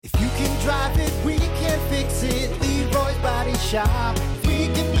drive it, we can fix it. Leroy's Body Shop. We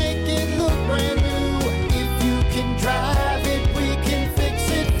can make it look brand new. If you can drive it, we can fix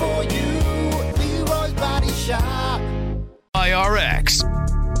it for you. Leroy's Body Shop. IRX.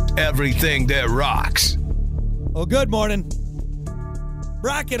 Everything that rocks. Well, good morning.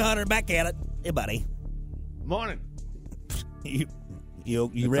 Brock and Hunter back at it. Hey, buddy. Morning. You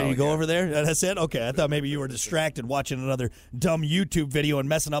ready to go over there? That's it? Okay, I thought maybe you were distracted watching another dumb YouTube video and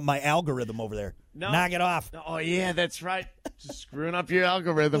messing up my algorithm over there. No. Knock it off. Oh, yeah, that's right. Just screwing up your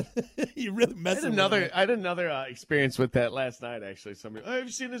algorithm. You really messed it up. I had another experience with that last night, actually. Somebody, have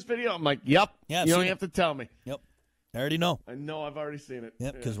you seen this video? I'm like, yep. Yeah, you don't have to tell me. Yep. I already know. I know I've already seen it.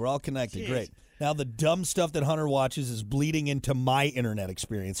 Yep, because we're all connected. Jeez. Great. Now, the dumb stuff that Hunter watches is bleeding into my internet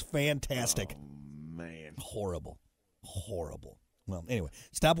experience. Fantastic. Oh, man. Horrible. Well, anyway,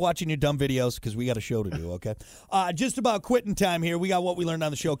 stop watching your dumb videos because we got a show to do, okay? Just about quitting time here. We got what we learned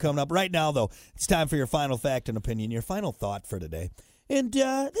on the show coming up. Right now, though, it's time for your final fact and opinion, your final thought for today. And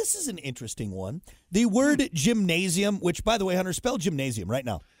this is an interesting one. The word gymnasium, which, by the way, Hunter, spell gymnasium right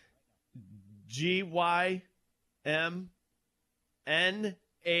now. GYMNASIUM.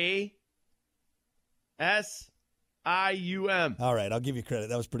 All right, I'll give you credit.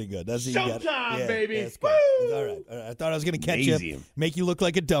 That was pretty good. That's Showtime, baby. That's good. All right. I thought I was going to catch you, Gymnasium. make you look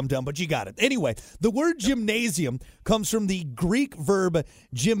like a dum-dum, but you got it. Anyway, the word gymnasium comes from the Greek verb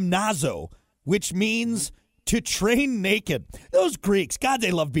gymnazo, which means to train naked. Those Greeks, God, they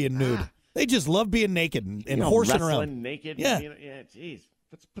love being nude. They just love being naked and horsing wrestling around. naked. Yeah. Yeah, jeez.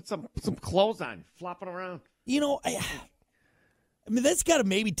 Put some clothes on. Flopping around. I mean, that's got to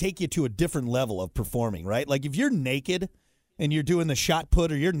maybe take you to a different level of performing, right? Like if you're naked and you're doing the shot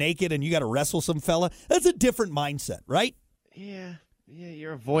put, or you're naked and you got to wrestle some fella, that's a different mindset, right? Yeah,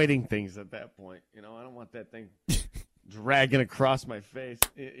 you're avoiding things at that point. I don't want that thing dragging across my face,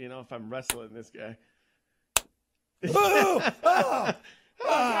 if I'm wrestling this guy. Oh,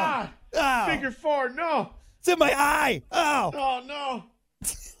 God. oh. Figure four, no. It's in my eye. Oh. Oh, no.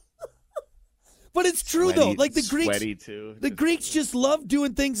 But it's true, though. Like the Greeks, Sweaty, too. the Greeks just love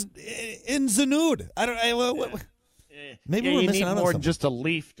doing things in the nude. Maybe we're you missing need out on more something. than just a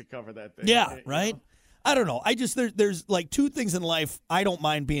leaf to cover that thing. Yeah, right? I don't know. There's like two things in life I don't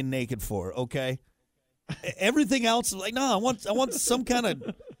mind being naked for, okay? Everything else is like, no, I want some kind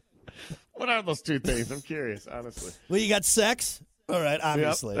of... What are those two things? I'm curious, honestly. Well, you got sex? All right,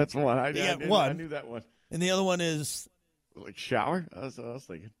 obviously. Yep, that's one. I one. knew that one. And the other one is... Like shower? That's what I was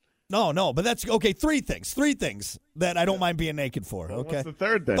thinking. No, but that's... Okay, three things that I don't mind being naked for, okay? What's the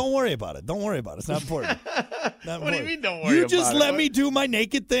third then? Don't worry about it. It's not important. What do you mean don't worry You about just it? let me do my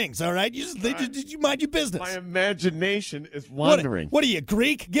naked things, all right? You mind your business. My imagination is wandering. What are you,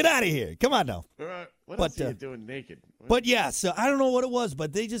 Greek? Get out of here. Come on now. What else are you doing naked? But yeah, so I don't know what it was,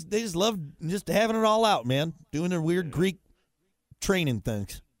 but they just love just having it all out, man. Doing their weird Greek training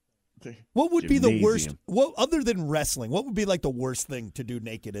things. What would be the worst? What other than wrestling? What would be like the worst thing to do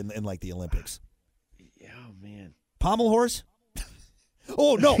naked in like the Olympics? Oh man, pommel horse.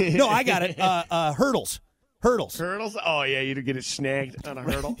 Oh no, I got it. Hurdles. Oh yeah, you'd get it snagged on a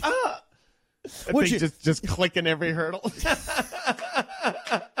hurdle. Just clicking every hurdle.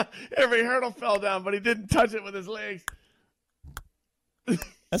 Every hurdle fell down, but he didn't touch it with his legs.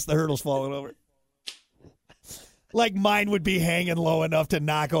 That's the hurdles falling over. Like mine would be hanging low enough to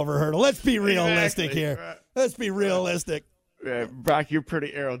knock over hurdle. Let's be realistic here. Right. Let's be realistic. Yeah, Brock, you're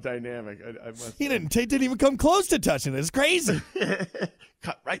pretty aerodynamic. I must He didn't even come close to touching it. It's crazy.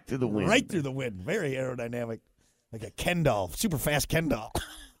 Cut right through the wind. Right through the wind. Very aerodynamic. Like a Ken doll. Super fast Ken doll.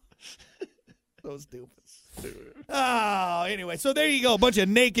 So stupid. Oh, anyway. So there you go. A bunch of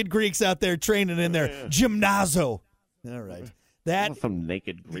naked Greeks out there training in their gymnazo. All right. Some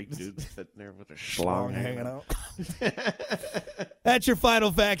naked Greek dude sitting there with a schlong hanging out. That's your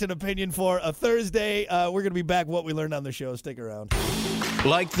final fact and opinion for a Thursday. We're going to be back. What we learned on the show. Stick around.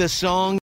 Like the song